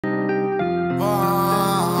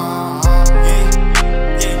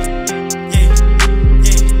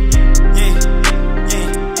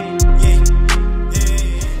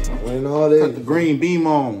Cut the green beam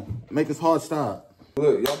on. Make his heart stop.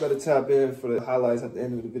 Look, y'all better tap in for the highlights at the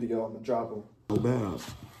end of the video. I'm gonna drop them. So bad.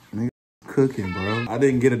 Nigga cooking, bro. I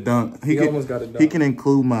didn't get a dunk. He almost got a dunk. He can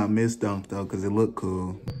include my missed dunk, though, because it looked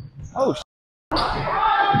cool. Oh,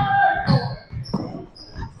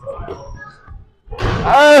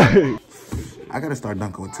 Hey! I gotta start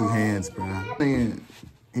dunking with 2 hands, bro.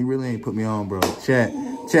 He really ain't put me on, bro. Chat,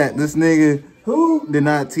 this nigga who did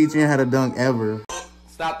not teach me how to dunk ever.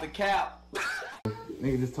 Stop the cap.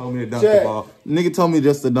 Nigga just told me to dunk the ball. Nigga told me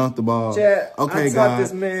just to dunk the ball. Chat, okay, I taught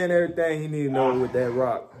this man everything he need to know with that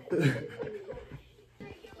rock.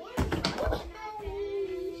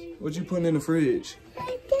 What you putting in the fridge?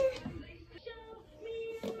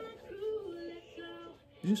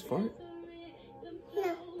 You just fart?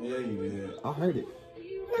 Yeah, you did. I heard it.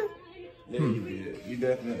 Yeah, you did. You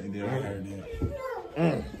definitely did. I heard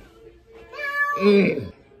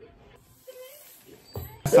it.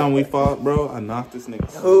 Last time we fought, bro, I knocked this nigga.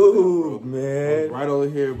 Oh, man. Right over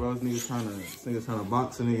here, bro. This nigga trying to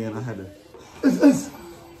box a nigga, and I had to.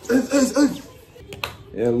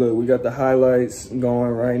 Yeah, look, we got the highlights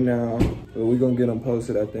going right now. But we're gonna get them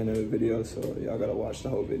posted at the end of the video, so y'all gotta watch the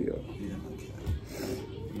whole video. Yeah, okay.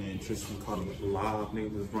 Man, Tristan caught him live.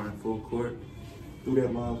 Nigga was running full court. Threw that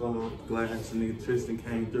motherfucker off the glass, and nigga Tristan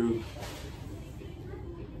came through.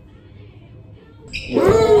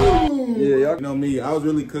 Yeah, y'all. You know me, I was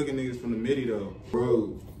really cooking niggas from the midi though.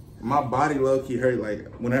 Bro, my body low-key hurt, like,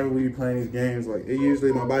 whenever we be playing these games, like, it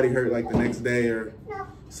usually my body hurt, like, the next day or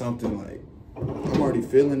something, like, I'm already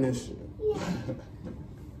feeling this shit.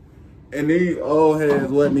 And these old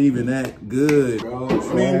heads wasn't even that good, bro.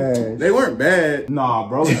 I mean, they weren't bad. Nah,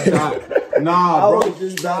 bro, shot. Nah, bro. I was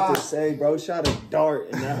just about to say, bro, shot a dart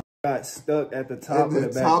and that got stuck at the top of the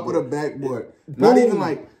backboard. Top of the backboard. Not even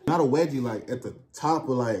like, not a wedgie, like at the top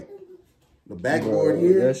of like the backboard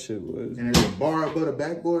here. That shit was. And there's a bar above the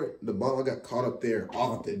backboard. The ball got caught up there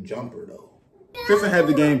off the jumper though. Tristan had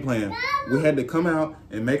the game plan. We had to come out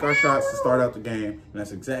and make our shots to start out the game, and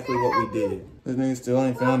that's exactly what we did. This nigga still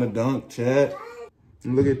ain't found a dunk, chat.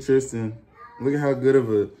 And look at Tristan. Look at how good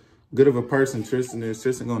of a person Tristan is.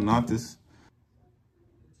 Tristan gonna knock this.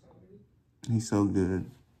 He's so good.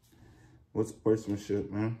 What's sportsmanship,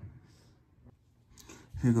 man?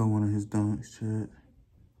 Here go one of his dunks, chat.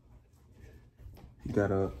 He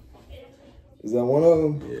got up. Is that one of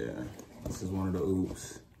them? Yeah. This is one of the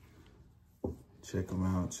oops. Check him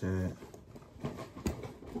out, chat.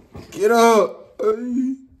 Get up!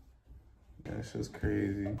 Hey. That shit's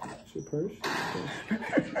crazy. It's your purse?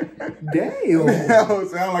 Damn! That don't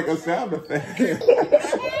sound like a sound effect.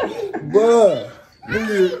 Bruh.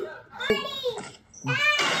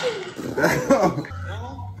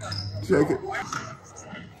 Check it.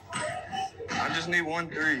 I just need 1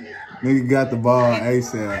 3. Nigga got the ball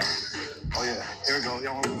ASAP. Oh yeah, here we go,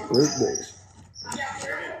 y'all. Birthdays.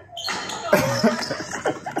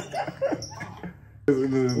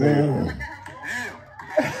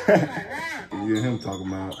 Yeah, him talking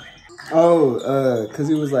about. Oh, cause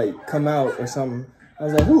he was like, come out or something. I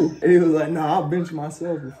was like, who? And he was like, nah, I'll bench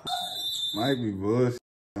myself. Might be bullshit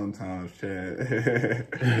sometimes, Chad.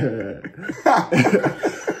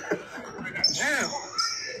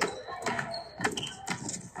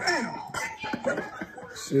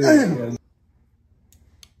 Shit, man.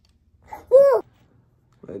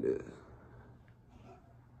 Like this.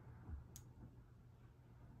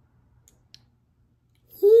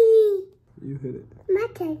 You hit it. My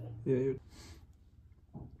turn. Yeah,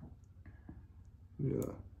 yeah.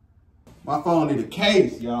 My phone need a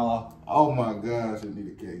case, y'all. Oh my gosh, it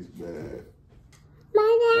need a case bad.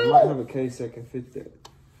 I might have a case that can fit that.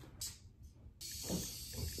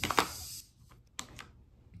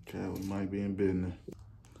 Okay, we might be in business.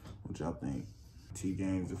 What y'all think?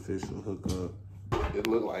 T-Game's official hookup. It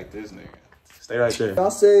look like this nigga. Stay right there. Y'all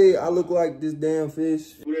say I look like this damn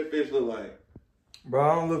fish. Who that fish look like? Bro,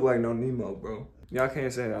 I don't look like no Nemo, bro. Y'all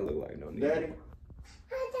can't say that I look like no Nemo. Daddy?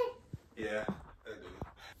 Yeah, I do.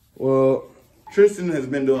 Well, Tristan has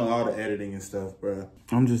been doing all the editing and stuff, bro.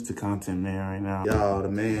 I'm just the content man right now. Y'all, the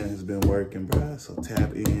man has been working, bro. So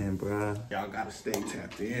tap in, bro. Y'all gotta stay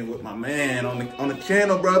tapped in with my man on the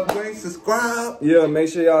channel, bro. If you ain't subscribed. yeah, make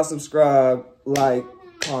sure y'all subscribe, like,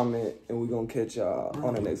 comment, and we're gonna catch y'all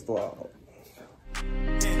on the next vlog.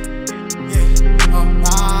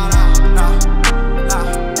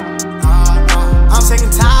 I'm sick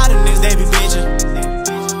and tired of niggas, they be bitching.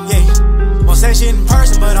 Yeah, won't say shit in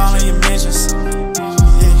person, but all in your mentions.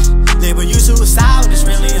 Yeah, label you suicide when it's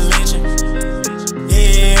really a lynching.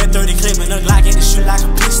 Yeah, 30 clip and a Glock in the shoot like a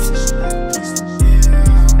pistol.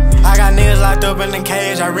 I got niggas locked up in the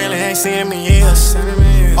cage, I really ain't seen them in years.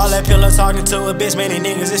 All that pillow talking to a bitch, many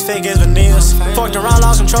niggas is fake as veneers. Fucked around,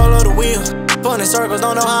 lost control of the wheel. Pulling in circles,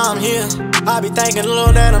 don't know how I'm here. I be thanking the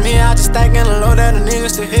Lord that I'm here. I just thanking the Lord that the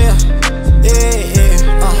niggas still here.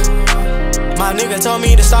 My nigga told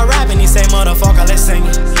me to start rapping. He say, motherfucker, let's sing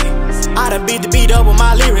it. I done beat the beat up with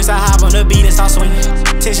my lyrics. I hop on the beat and start swinging.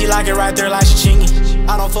 Till she like it right there like she chingy.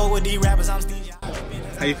 I don't fuck with these rappers, I'm stingy.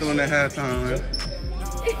 How you feeling at halftime, man?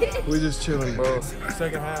 We just chilling, bro.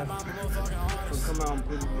 Second half. Come out and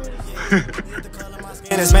put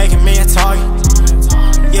it. It's making me a target.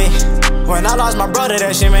 Yeah. When I lost my brother,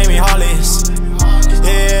 that shit made me heartless.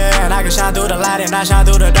 Yeah. And I can shine through the light and I shine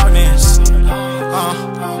through the darkness.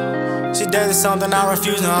 She does something I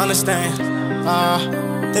refuse to understand.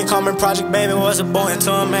 They call me Project Baby, was a boy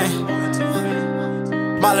into a man.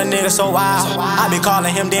 My little nigga so wild, I be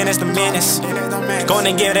calling him Dennis the Menace.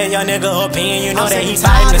 Gonna give that young nigga opinion, you know that he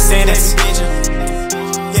fighting the sentence.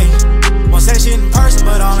 Yeah, won't say shit in person,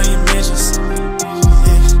 but all in your mentions.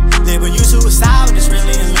 Yeah, label you suicide when it's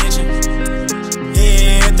really a lynching.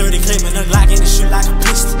 Yeah, 30 clip and a Glock in the shoot like a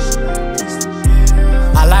pistol.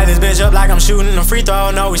 I light this bitch up like I'm shooting a free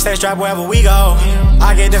throw. No, we stay strapped wherever we go.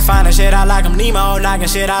 I get to find the shit out like I'm Nemo, knocking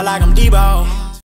shit out like I'm Debo.